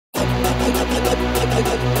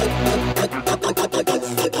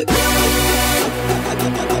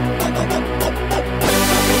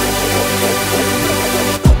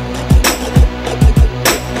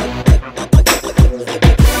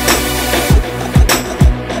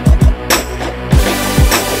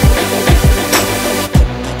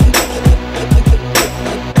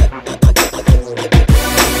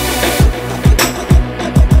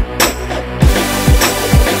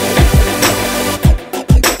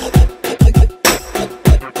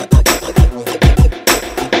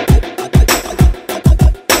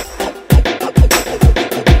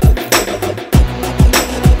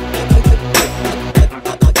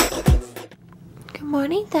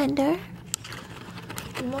Morning, Thunder.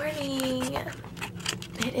 Good morning.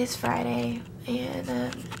 It is Friday,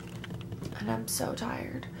 and I'm so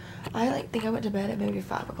tired. I think I went to bed at maybe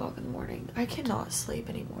 5 o'clock in the morning. I cannot sleep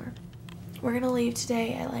anymore. We're gonna leave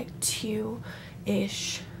today at like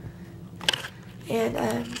 2-ish, and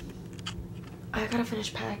I gotta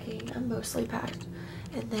finish packing. I'm mostly packed,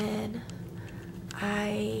 and then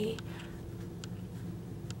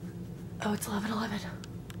oh, it's 11:11.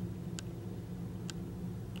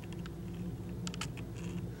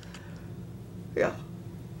 Yeah.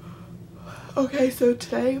 Okay, so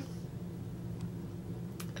today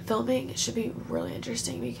filming should be really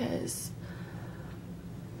interesting because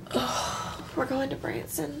we're going to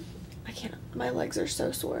Branson. I can't, my legs are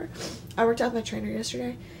so sore. I worked out with my trainer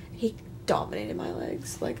yesterday. He dominated my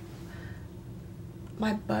legs. Like,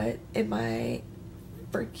 my butt and my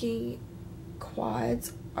freaking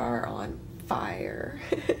quads are on fire.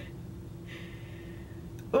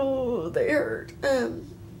 Oh, they hurt.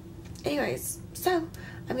 Anyways, so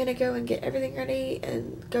I'm gonna go and get everything ready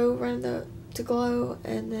and go run to Glow,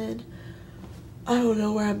 and then I don't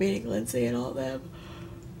know where I'm meeting Lindsay and all them,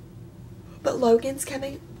 but Logan's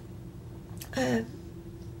coming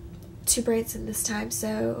to Branson this time,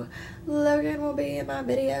 so Logan will be in my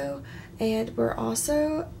video. And we're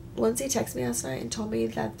also, Lindsay texted me last night and told me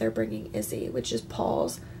that they're bringing Izzy, which is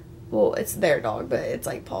Paul's, well, it's their dog, but it's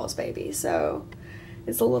like Paul's baby, so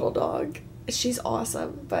it's a little dog. She's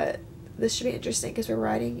awesome, but this should be interesting because we're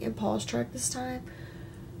riding in Paul's truck this time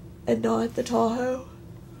and not the Tahoe.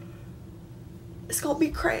 It's gonna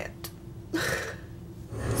be cramped.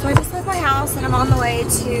 So I just left my house and I'm on the way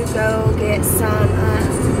to go get some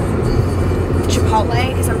Chipotle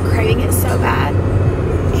because I'm craving it so bad.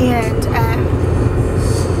 And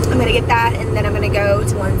I'm gonna get that, and then I'm gonna go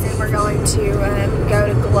to Lindsay. We're going to go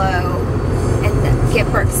to Glow and get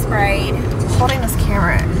Brooke sprayed. Holding this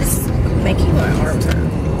camera is making my arms hurt.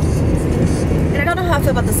 And I don't know how I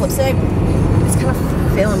feel about this lipstick. It's kind of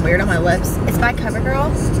feeling weird on my lips. It's by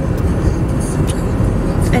CoverGirl.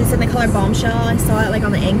 And it's in the color Bombshell. I saw it like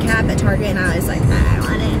on the end cap at Target, and I was like, I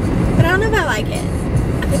want it. But I don't know if I like it.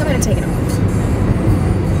 I think I'm gonna take it off.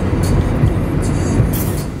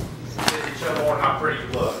 Show more how pretty you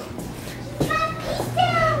look.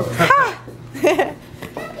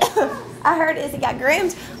 I heard Izzy got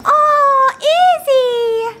groomed. Oh,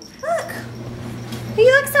 Izzy! Look. You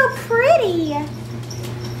look so pretty.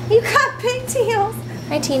 You got pigtails.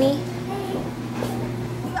 Hi, Teeny.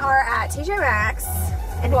 We are at TJ Maxx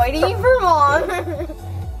and waiting for Mom.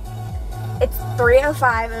 It's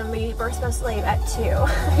 3:05 and we're supposed to leave at 2.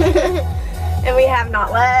 And we have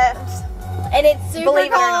not left. And it's super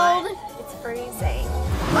Believe cold. it or not, it's freezing.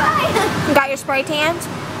 Why? You got your spray tanned?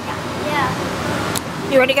 Yeah.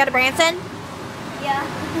 You ready to go to Branson? Yeah.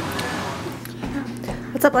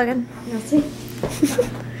 What's up, Logan? Nothing.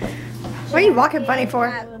 What are you walking funny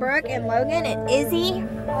for? Brooke and Logan and Izzy.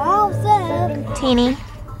 All set. Teeny.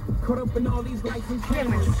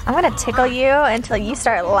 I'm gonna tickle you until you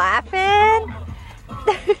start laughing.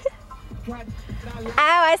 Oh,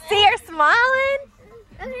 I see her smiling.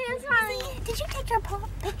 Okay, I'm sorry. Did you take your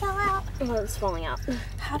pigtail out? Oh, it's falling out.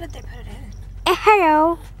 How did they put it in?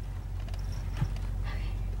 Hello.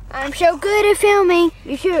 I'm so good at filming.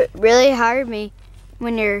 You should really hire me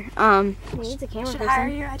when you're He needs a camera Should person. hire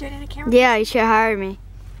you? I don't need a camera. Yeah, you should hire me.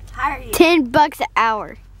 Hire you. $10 an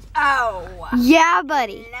hour. Oh. Yeah,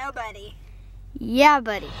 buddy. Nobody. Yeah,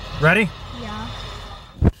 buddy. Ready? Yeah.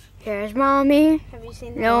 Here's Mommy. Have you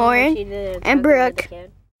seen the Lauren and Brooke.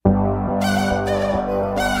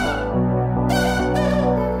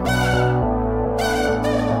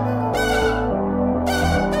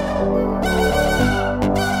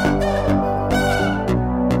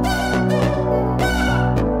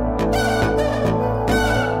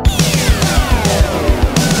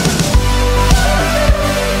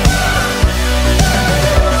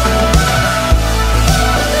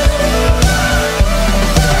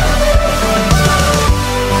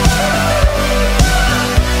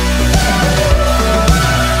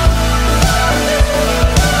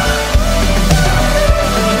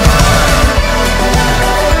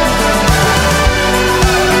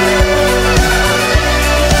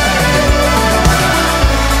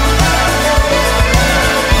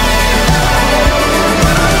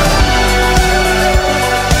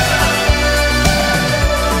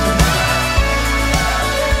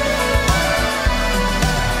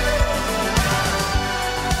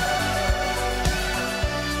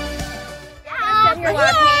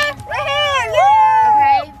 We're here.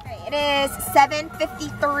 Okay, it is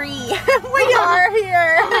 7:53. We are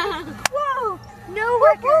here. Whoa, no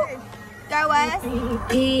record. Go us.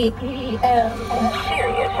 Serious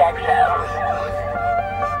XM.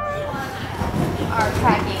 Our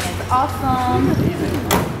packing is awesome.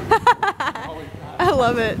 I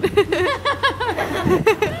love it.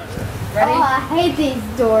 Ready? Oh, I hate these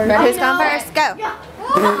doors. Ready? Who's going first? Go.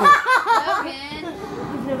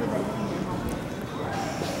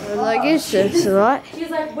 Like it's just a lot. She's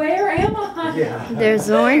like, where am I? Yeah. There's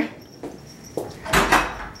one.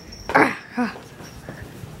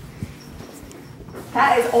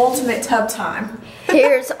 That is ultimate tub time.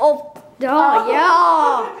 Here's yeah.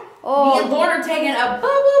 Me and Lauren are taking a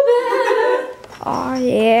bubble bath. Oh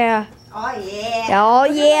yeah. Oh yeah. Oh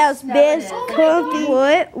yes, best comfy.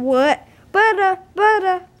 What? Butter,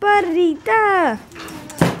 da.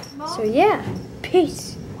 So yeah,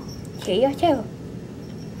 peace. See you too.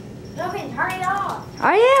 Logan, hurry off.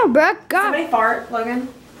 I am, bro. God. Somebody fart, Logan.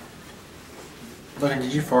 Logan,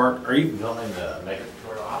 did you fart? Are you? You don't need to make it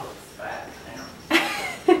tutorial. I look fat now.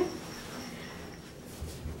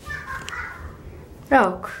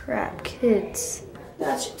 Oh crap, kids.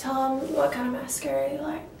 Tell them what kind of mascara you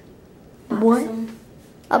like. What?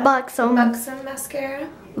 A buxom. Buxom mascara.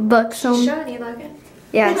 Buxom. Shiny Logan.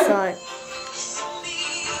 Yeah, I saw it.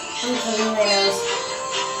 I'm cleaning my nose.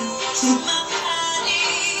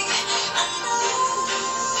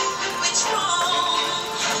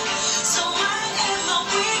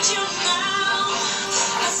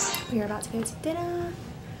 We are about to go to dinner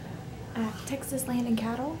at Texas Land and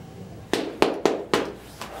Cattle.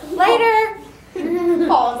 Later.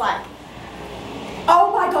 Paul was like,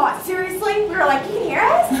 oh my god, seriously? We were like, you can hear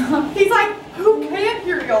us? He's like, who can't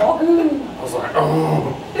hear y'all? I was like,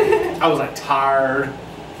 oh. I was like tired.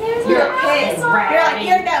 You're pissed. You're like,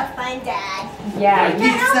 you're no fun, Dad. Yeah.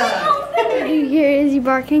 You suck. You hear Izzy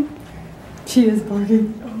barking? She is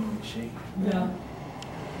barking. Oh, she. Yeah.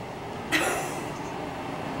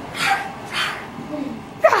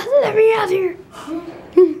 Let me out here.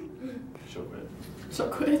 She'll quit. She'll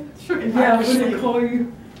quit. She'll get Yeah, fired. what did they call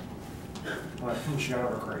you? Like, she out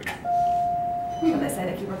of her crate. What they say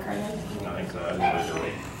to keep her crying. I think so. I just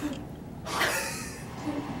wanted to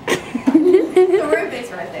The roof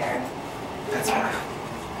is right there. That's right.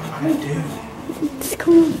 What am I gonna do? It's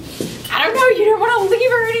cool. I don't know. You don't want to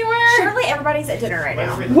leave her anywhere. Surely everybody's at dinner right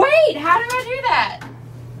now. Wait, how do I do that?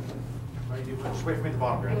 Just wait for me at the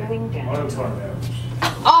bottom, right there. What are we talking about?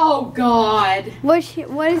 Oh, God. What is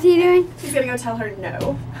he doing? She's gonna go tell her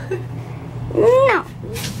no. No.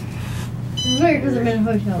 Weird because I'm in a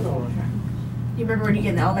hotel the whole time. You remember when you get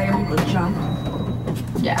in the elevator, people jump?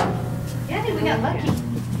 Yeah. Yeah, dude, we got lucky.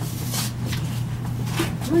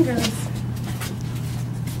 Oh my goodness.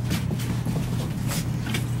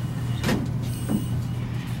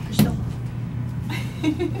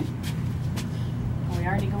 Are we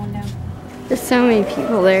already going down? There's so many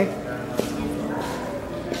people there.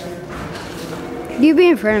 You be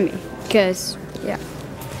in front of me, cause yeah.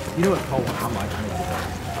 You know what cold I'm like?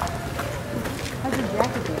 How's your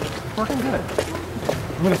jacket doing? Working good.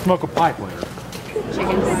 I'm gonna smoke a pipe later.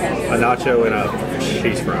 Chicken fingers. A nacho and a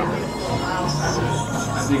cheese fry.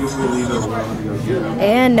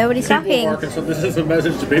 And nobody's talking. Marcus, so this is a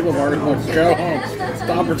message to people, Marcus. Let's go home.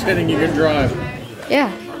 Stop pretending you can drive.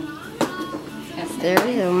 Yeah. There's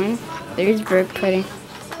the one. There's Brooke putting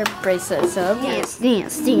her bracelets up. Dance. Why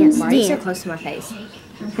are you so close to my face?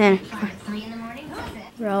 And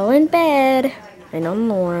We're all in bed. And I'm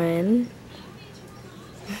Lauren.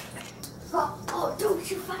 oh, don't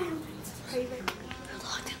you find him.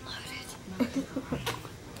 Locked and loaded.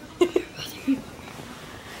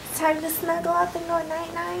 It's time to snuggle up and go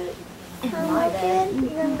night-night. Logan, you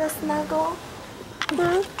gonna go snuggle?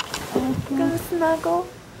 Huh? Gonna snuggle?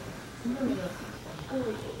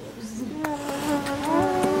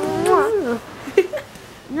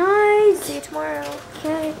 Nice. See you tomorrow.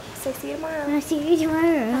 Okay. Say see you tomorrow. I'll see you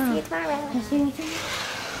tomorrow. See you tomorrow. I'll see you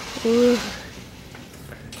tomorrow.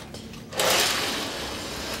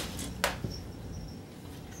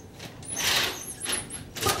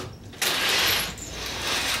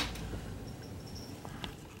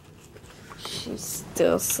 She's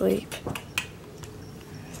still asleep.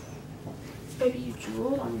 Baby, you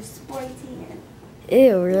drooled on your spray tan.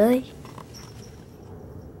 Ew, really?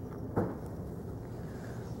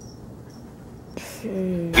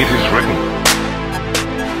 It is written.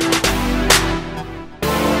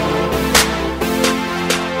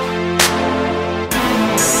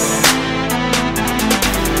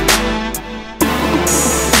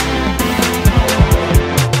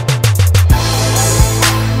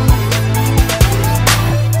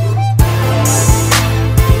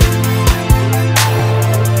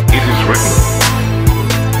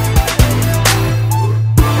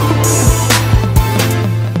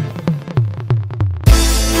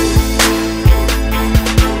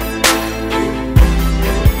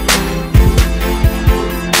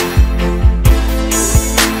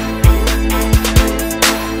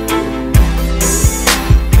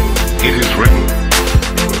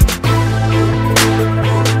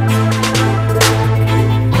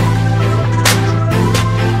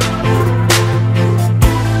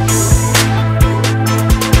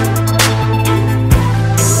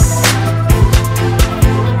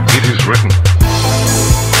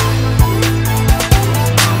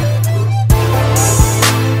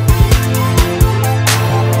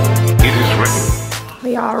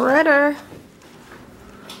 later.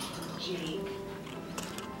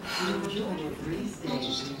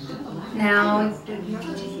 Now,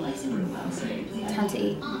 time to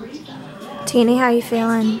eat. Teeny, how you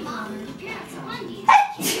feeling?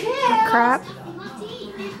 Crap.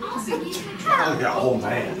 I got old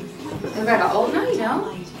man. You got an old? No, you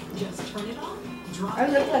don't. I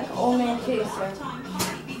look like an old man too, so.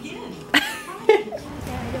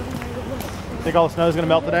 Think all the snow's gonna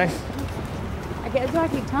melt today? I guess I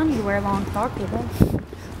keep telling you to wear long socks with us.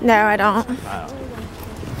 No, I don't.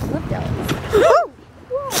 Look,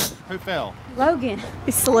 Dallas. Who fell? Logan.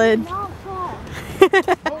 He slid. What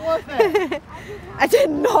was that? I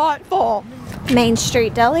did not fall. Main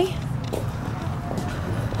Street Deli.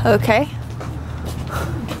 Okay.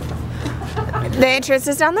 The entrance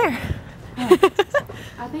is down there. I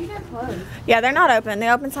think they're closed. Yeah, they're not open. The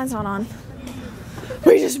open sign's not on.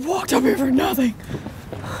 We just walked up here for nothing.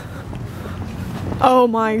 Oh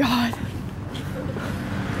my god.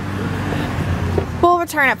 We'll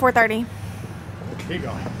return at 4:30. Keep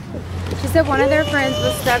going. She said one of their friends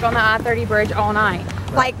was stuck on the I-30 bridge all night.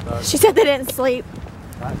 Like, she said they didn't sleep.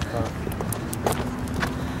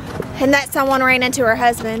 And that someone ran into her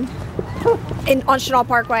husband on Chanel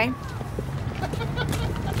Parkway.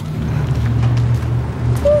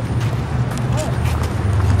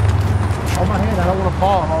 Oh my hand, I don't want to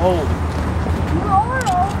fall. I'm old. You are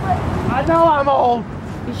old, but I know I'm old.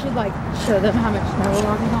 You should like show them how much snow we're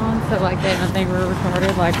walking on, so like they don't think we're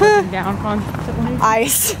retarded, like looking down constantly.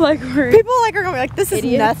 Ice. Like we're People like are gonna be like, this is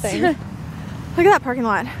idiots. nothing. Look at that parking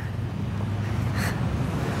lot.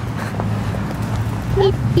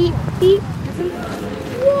 Beep, beep, beep.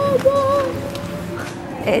 Whoa, whoa.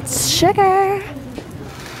 It's sugar.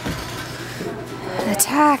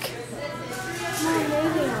 Attack.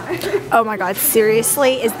 Oh my god,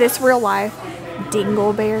 seriously? Is this real life?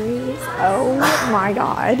 Dingleberries. Oh my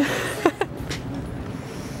god.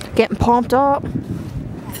 Getting pumped up.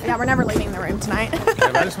 Yeah, we're never leaving the room tonight.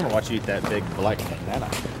 I just want to watch you eat that big black banana.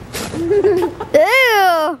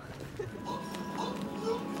 Ew.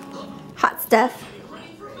 Hot stuff.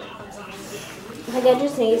 I think I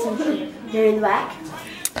just need some dirty black.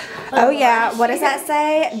 Oh yeah, what does that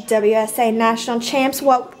say? WSA National Champs.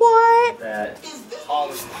 What?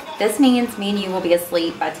 This means me and you will be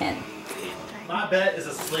asleep by 10. My bet is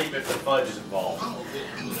asleep if the fudge is involved.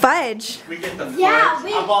 Fudge. We get the fudge. Yeah,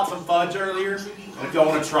 I bought some fudge earlier. And if y'all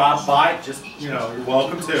want to try a bite, just, you know, you're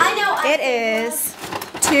welcome to. I know. It is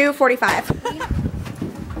 2:45.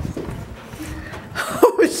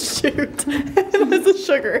 Oh shoot! That's a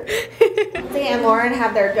sugar. Lindsay and Lauren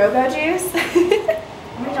have their go-go juice. What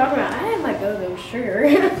are you talking about? I had my go-go sugar.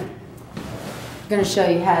 I'm gonna show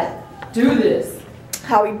you how to do this.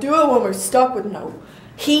 How we do it when we're stuck with no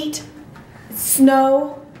heat,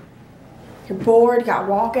 snow, you're bored, you gotta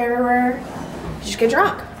walk everywhere, you just get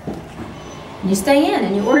drunk. You stay in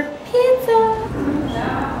and you order pizza.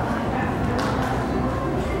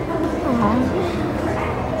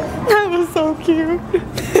 That was so cute.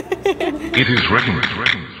 It is reckoned.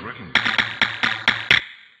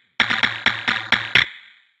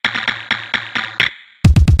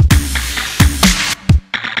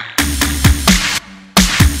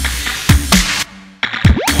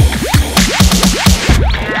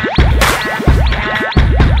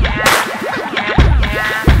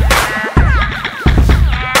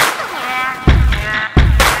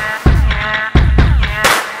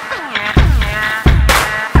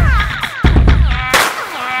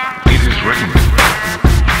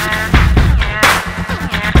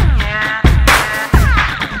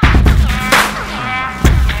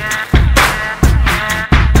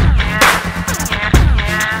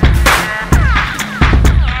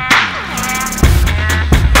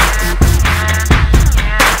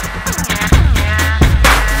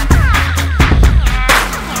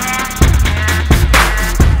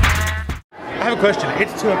 Question.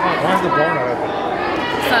 It's 2 o'clock. Why is the bar not open?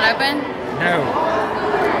 It's not open? No.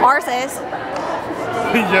 Ours is.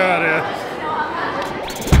 Yeah, it is.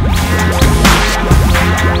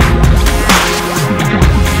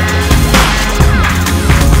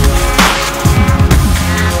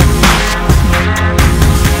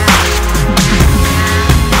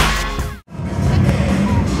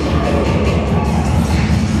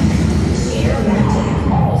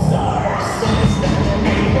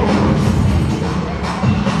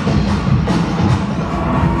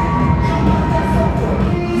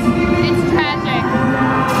 It's tragic.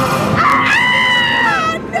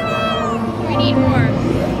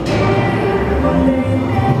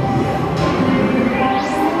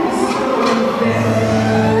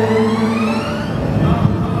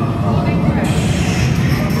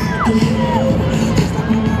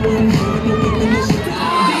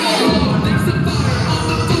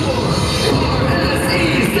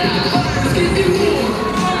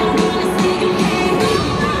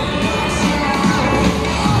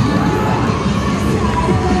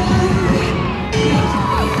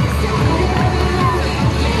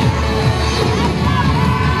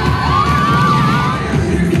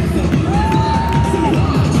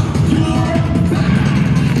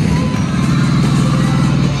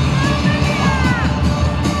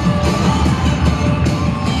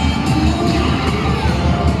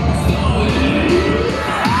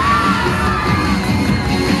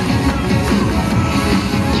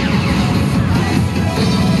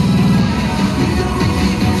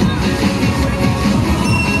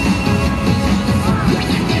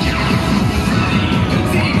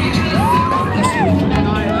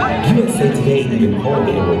 say today you can call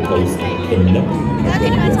the Emerald Coast and no. Okay,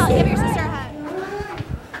 you want to give your sister a hug?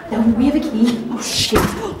 No, we have a key. Oh shit.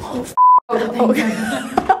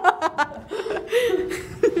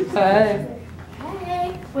 Hey. Hey,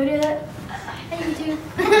 what are that? Hey, you too.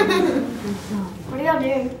 What are y'all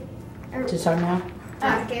doing? Just talking now.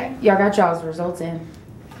 Okay. Y'all got y'all's results in.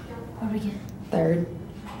 What do we get? 3rd.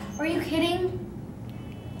 Are you kidding?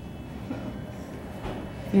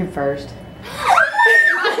 You're in 1st.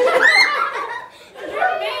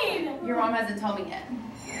 You're mean. Your mom hasn't told me yet.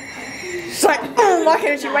 She's like, why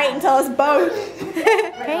can't you wait and tell us both?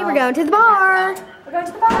 Okay, we're going to the bar. We're going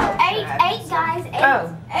to the bar. Eight guys, 8.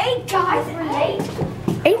 Oh. 8 guys,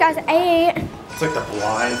 8. 8 guys, 8. It's like the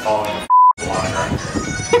blind following the blind, right?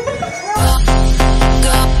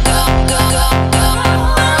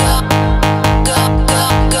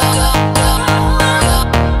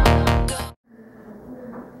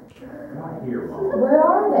 Where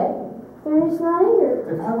are they? They're just not here.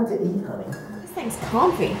 They probably went to eat, honey. This thing's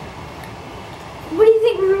comfy. What do you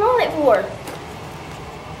think we were on it for?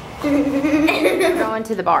 We're going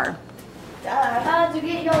to the bar. To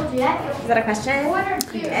get your jacket. Is that a question? 1 or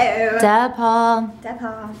 2? Duh, Paul. 2.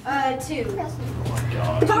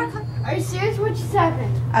 The bar. Are you serious? What just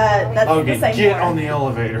happened? That's Okay, the same get one. on the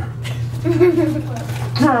elevator.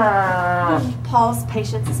 Paul's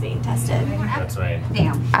patience is being tested. That's right.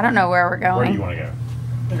 Damn. I don't know where we're going. Where do you want to go?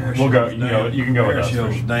 We'll go. You can go with us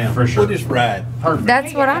for sure. We'll just ride. Perfect.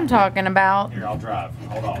 That's what I'm talking about. Here, I'll drive.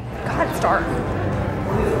 Hold on. God, it's dark.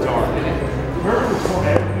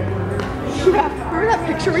 Remember that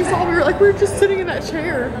picture we saw? We were just sitting in that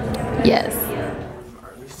chair. Yes.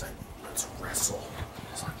 Let's wrestle.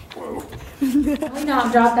 It's like, whoa. Can we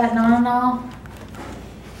not drop that no.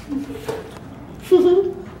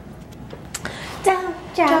 Don't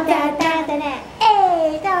drop that,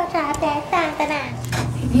 Hey, don't drop that,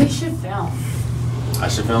 You should film. I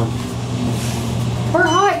should film. We're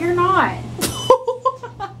hot, you're not.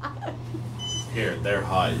 Here, they're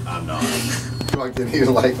hot. I'm not. He's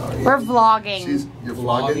like, We're vlogging. you're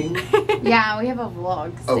vlogging? Yeah, we have a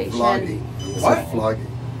vlog Oh, station. vlogging. What? Vlogging.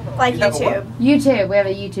 Like YouTube YouTube. We have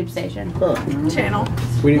a YouTube station. channel.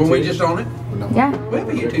 When we just own it? Yeah. We have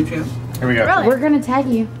a YouTube channel. Here we go. Really? We're gonna tag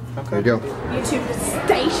you. There you go. YouTube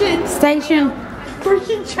station. Station.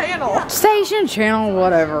 Freaking channel. Station, channel,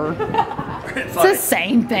 whatever. It's the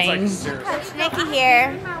same thing. Coach Nikki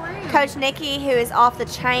here. Coach Nikki, who is off the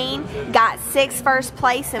chain, got 6th first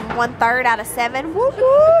place and 1/3 out of 7. Whoop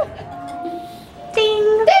whoop.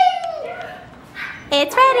 Ding. Ding.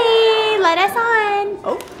 It's ready. Let us on.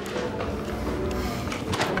 Oh.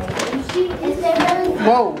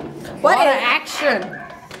 Whoa. What Lot is of action.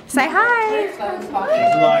 Say hi.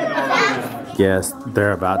 Yes,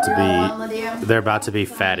 they're about to be. They're about to be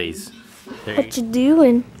fatties. What you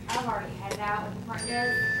doing?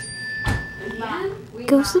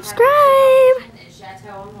 Go subscribe.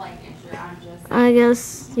 I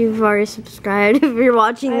guess you've already subscribed if you're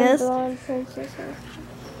watching this.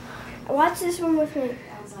 Watch this one with me.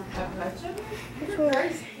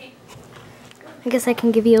 I guess I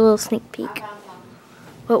can give you a little sneak peek.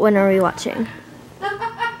 What one are we watching?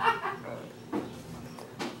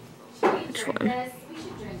 Which one?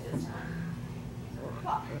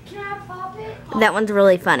 That one's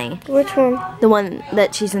really funny. Which one? The one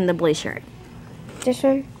that she's in the blue shirt. This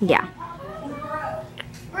one? Yeah.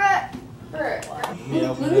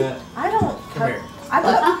 I don't.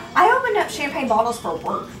 I opened up champagne bottles for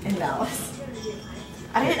work in Dallas.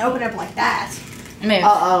 I didn't open up like that. Move.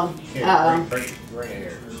 Bring it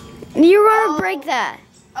here. You want to break that?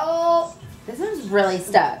 Oh. This one's really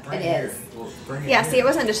stuck. It is. Yeah, see, it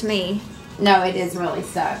wasn't just me. No, it is really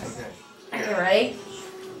stuck. Okay, ready?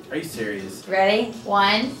 Are you serious? Ready?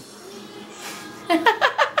 1.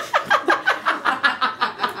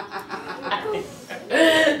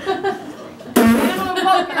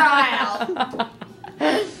 Poke your eye out.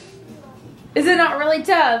 Is it not really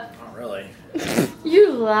tough? Not really.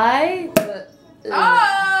 You lie.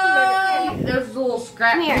 Oh! Those little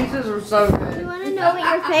scrap pieces are so We good. want to know what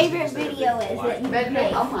your favorite video is that you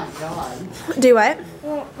made. Oh my god. Do what?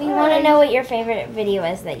 We want to know what your favorite video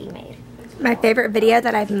is that you made. My favorite video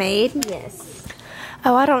that I've made? Yes.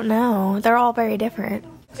 Oh, I don't know. They're all very different.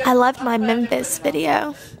 I loved my Memphis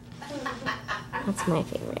video. That's my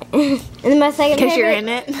favorite. And then my second favorite. Because you're in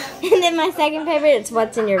it. And then my second favorite is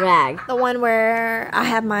what's in your bag. The one where I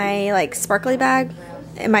have my like sparkly bag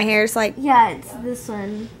and my hair's like. Yeah, it's this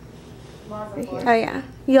one. Oh yeah.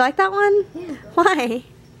 You like that one? Yeah. Why?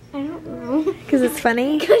 I don't know. Because it's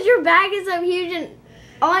funny? Because your bag is so huge and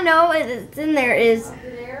all I know is it's in there is,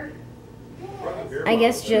 I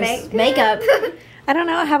guess, just makeup. I don't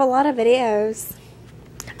know. I have a lot of videos.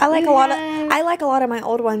 I like a lot of my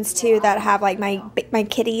old ones too that have like my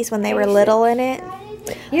kitties when they were little in it.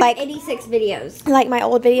 Like 86 videos. Like my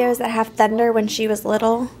old videos that have Thunder when she was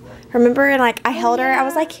little. Remember? And like I held her. I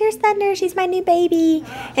was like, "Here's Thunder. She's my new baby."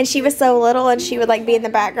 And she was so little, and she would like be in the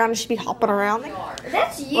background and she'd be hopping around.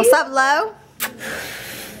 That's you. What's up, Lo?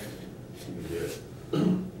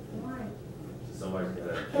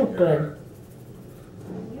 Okay.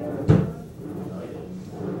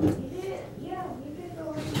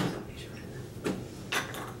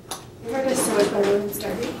 We're just so much better than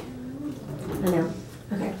starting. I know.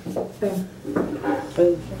 Okay. Boom. I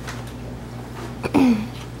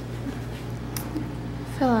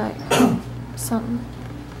feel like something.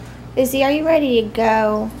 Izzy, are you ready to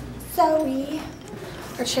go? So we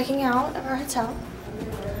are checking out of our hotel,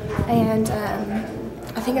 and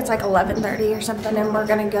I think it's like 11:30 or something, and we're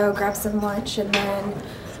gonna go grab some lunch, and then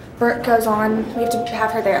Brooke goes on. We have to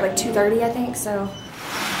have her there at like 2:30, I think. So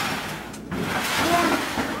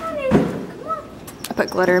I put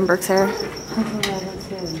glitter in Brooke's hair.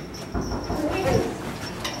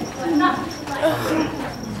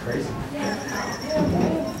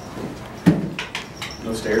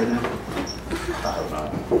 No stairs now? I hope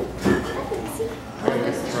not.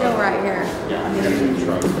 Chill right here. Yeah, I'm gonna be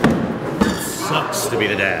truck. Sucks to be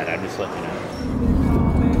the dad, I'm just letting you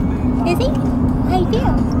know. Izzy, how you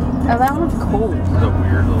feel? Oh, that one's cool. It's a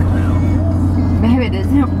weird little town. Babe, it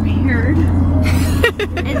isn't weird.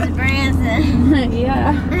 It's Branson.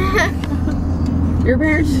 Yeah. Your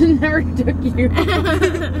parents never took you.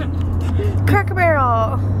 Cracker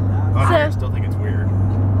Barrel. I still think it's weird.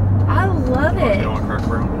 I love You it. don't want Cracker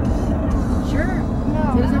Barrel? Sure. No.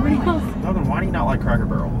 So does everybody else. No, then why do you not like Cracker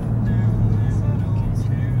Barrel?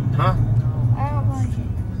 Huh? I don't like it.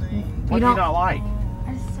 What do you not like?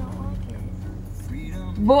 I just don't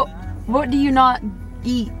like it. What do you not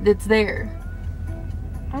eat that's there?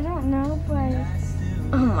 I don't know, but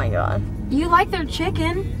Oh my god. You like their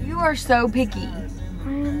chicken. You are so picky. I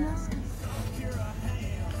am not.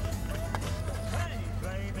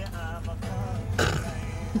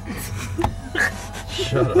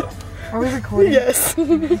 Shut up. Are we recording? Yes.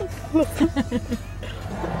 Logan,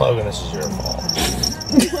 this is your fault.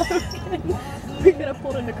 We could have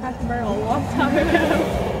pulled into Cracker Barrel a long time ago.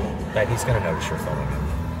 Dad, he's gonna notice you're filming him.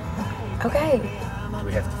 Okay.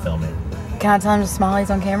 We have to film him. Can I tell him to smile? He's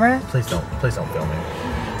on camera? Please don't film him.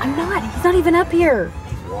 I'm not. He's not even up here.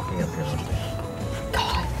 He's walking up here.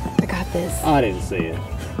 God, I got this. I didn't see it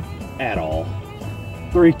at all.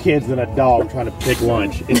 3 kids and a dog trying to pick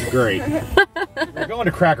lunch. It's great. We're going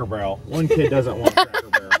to Cracker Barrel. One kid doesn't want Cracker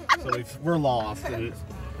Barrel, so we're lost. And it's,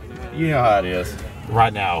 You know how it is.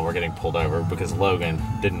 Right now, we're getting pulled over because Logan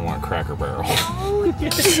didn't want Cracker Barrel.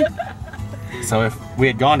 So if we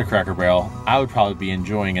had gone to Cracker Barrel, I would probably be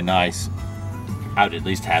enjoying a nice, I would at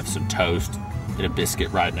least have some toast and a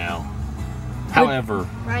biscuit right now. However,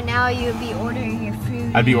 Right now you would be ordering your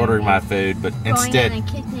food. I'd be ordering my food, but instead, Going in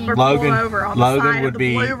the kitchen. Logan side would of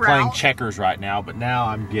be the blue playing route. checkers right now, but now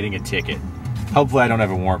I'm getting a ticket. Hopefully I don't have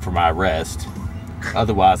a warrant for my arrest.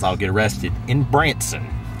 Otherwise, I'll get arrested in Branson.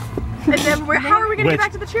 And then how are we going to Which- get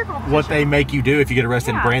back to the cheer competition? What they make you do if you get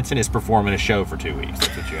arrested in Yeah. Branson is perform in a show for 2 weeks.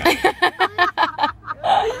 That's what you have.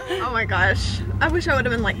 Oh my gosh. I wish I would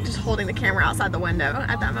have been like just holding the camera outside the window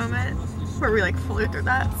at that moment where we like flew through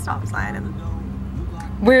that stop sign and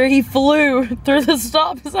Where he flew through the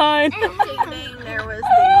stop sign. ding ding there was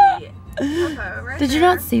the purple right Did you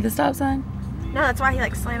there. not see the stop sign? No, that's why he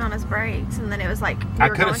like slammed on his brakes and then it was like I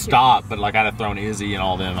could have stopped, but like I'd have thrown Izzy and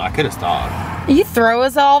all them. I could have stopped. You throw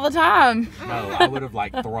us all the time. No, I would have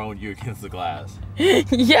like thrown you against the glass.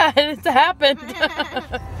 Yeah, it's happened.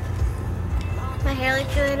 My hair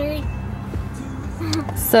looks glittery.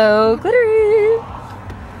 So glittery.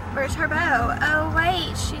 Where's her bow? Oh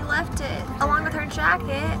wait, she left it along with her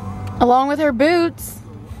jacket. Along with her boots.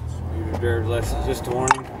 Your lesson, just a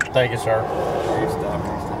warning. Thank you, sir. Stop.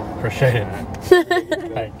 Appreciate it.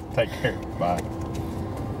 Take care. Bye.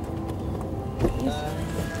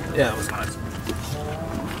 Yeah, it was nice.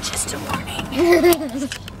 Just a warning.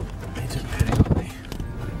 They took pity on me.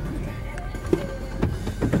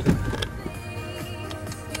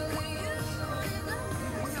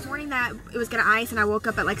 The morning that it was gonna ice and I woke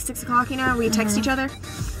up at like 6 o'clock, you know, we text each other.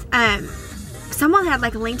 Someone had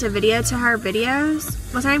like linked a video to her videos.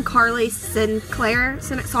 What's her name? Carly Sinclair?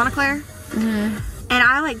 Sonaclair? And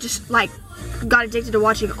I like just like got addicted to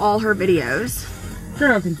watching all her videos.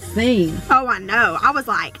 Girl can sing. Oh, I know. I was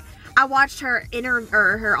like, I watched her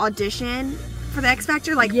her audition for the X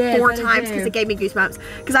Factor like Yes, 4 I did times too. because it gave me goosebumps.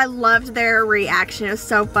 Because I loved their reaction. It was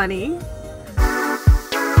so funny.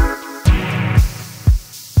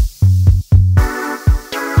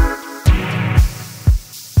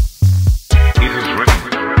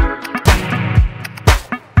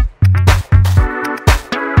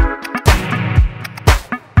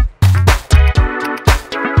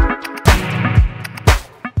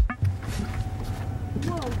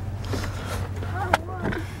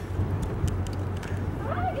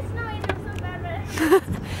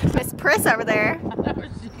 Chris over there.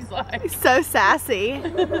 She's like, So sassy.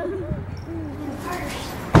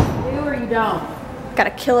 do or you don't.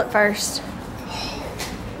 Gotta kill it first.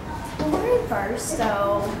 We're in first,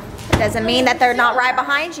 so. Doesn't mean that they're not right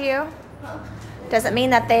behind you. Doesn't mean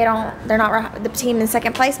that they're not right. The team in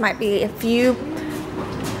second place might be. If you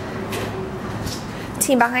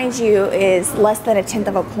team behind you is less than 1/10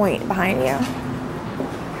 of a point behind you,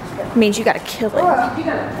 it means you gotta kill it. You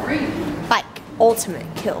gotta breathe. Like ultimate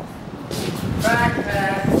kill.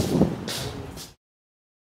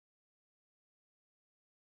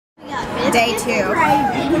 Day 2.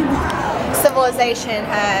 Civilization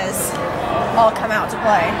has all come out to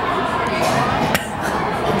play.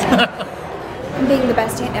 Being the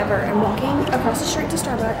best aunt ever and walking across the street to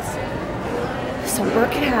Starbucks so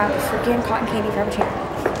Bert can have freaking cotton candy frappuccino.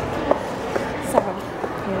 So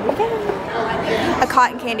here we go. A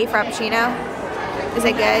cotton candy frappuccino. Is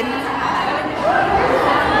it good?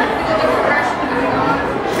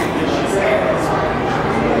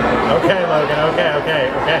 Okay, Logan, okay.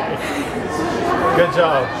 Good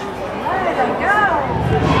job. There we go.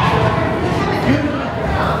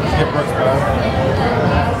 Get Brooks back.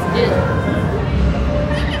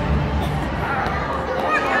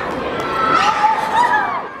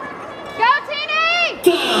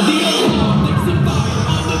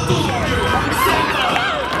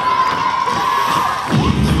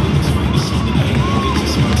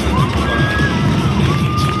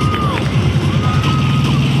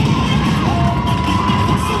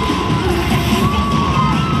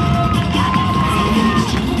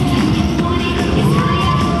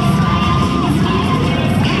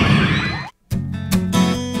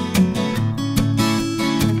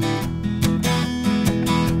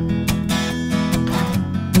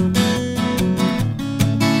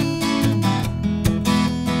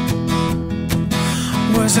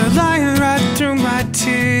 Was a lying right through my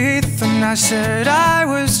teeth, and I said I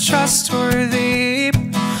was trustworthy.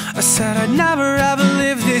 I said I'd never ever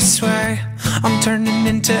live this way. I'm turning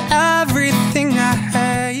into everything I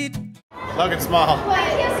hate. Logan, smile.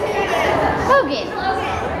 Logan.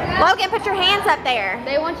 Logan, put your hands up there.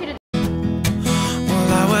 They want you to.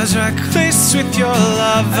 Well, I was reckless with your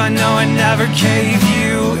love. I know I never gave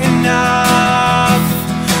you enough.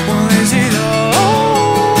 Well, is it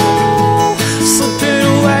all slipping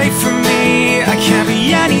away from me? I can't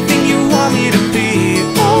be anything you want me to be.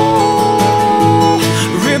 Oh,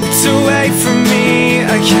 ripped away from me.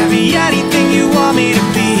 I can't be anything you want me to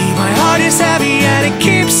be. My heart is heavy and it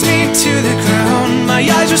keeps me to the ground. My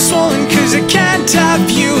eyes are swollen cause I can't have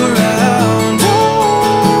you around.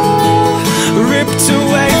 Oh, ripped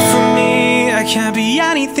away from me. I can't be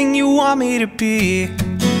anything you want me to be.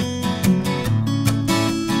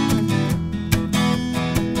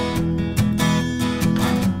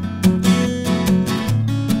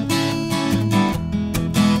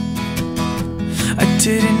 I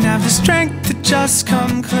didn't have the strength to just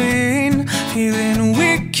come clean. Feeling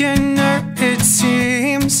weak and hurt, it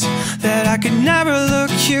seems that I could never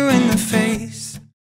look you in the face.